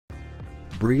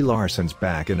Brie Larson's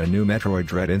back in a new Metroid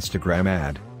Dread Instagram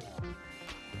ad.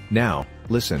 Now,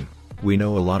 listen, we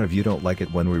know a lot of you don't like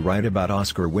it when we write about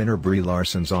Oscar winner Brie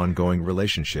Larson's ongoing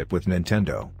relationship with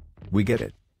Nintendo. We get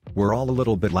it. We're all a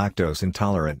little bit lactose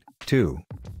intolerant, too.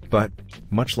 But,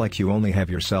 much like you only have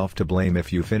yourself to blame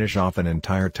if you finish off an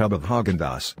entire tub of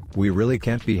Häagen-Dazs, we really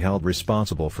can't be held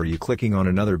responsible for you clicking on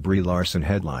another Brie Larson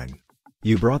headline.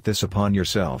 You brought this upon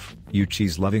yourself, you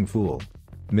cheese-loving fool.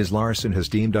 Ms. Larson has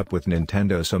teamed up with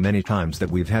Nintendo so many times that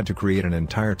we've had to create an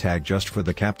entire tag just for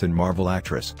the Captain Marvel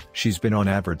actress. She's been on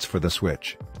adverts for the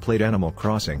Switch, played Animal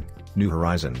Crossing, New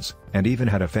Horizons, and even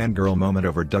had a fangirl moment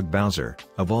over Doug Bowser,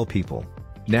 of all people.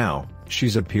 Now,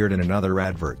 she's appeared in another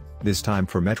advert, this time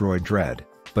for Metroid Dread,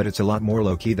 but it's a lot more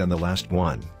low-key than the last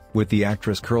one, with the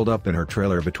actress curled up in her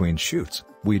trailer between shoots,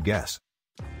 we'd guess.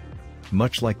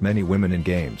 Much like many women in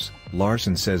games,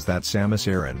 Larson says that Samus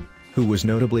Aran, who was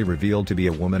notably revealed to be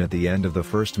a woman at the end of the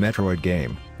first Metroid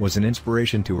game, was an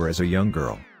inspiration to her as a young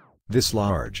girl. This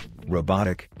large,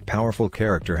 robotic, powerful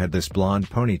character had this blonde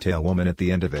ponytail woman at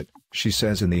the end of it, she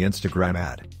says in the Instagram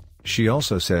ad. She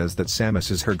also says that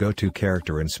Samus is her go-to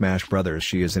character in Smash Bros.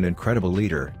 She is an incredible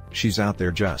leader, she's out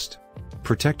there just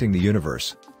protecting the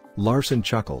universe. Larson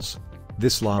chuckles.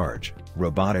 This large,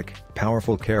 robotic,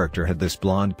 powerful character had this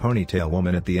blonde ponytail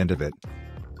woman at the end of it.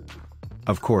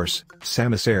 Of course,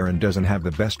 Samus Aran doesn't have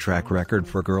the best track record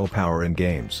for girl power in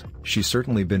games, she's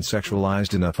certainly been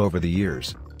sexualized enough over the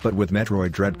years, but with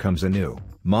Metroid Dread comes a new,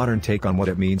 modern take on what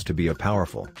it means to be a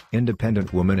powerful,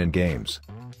 independent woman in games.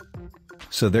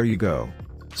 So there you go.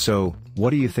 So, what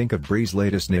do you think of Brie's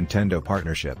latest Nintendo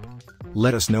partnership?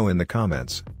 Let us know in the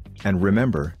comments. And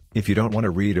remember, if you don't want to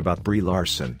read about Brie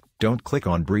Larson, don't click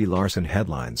on Brie Larson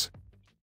headlines.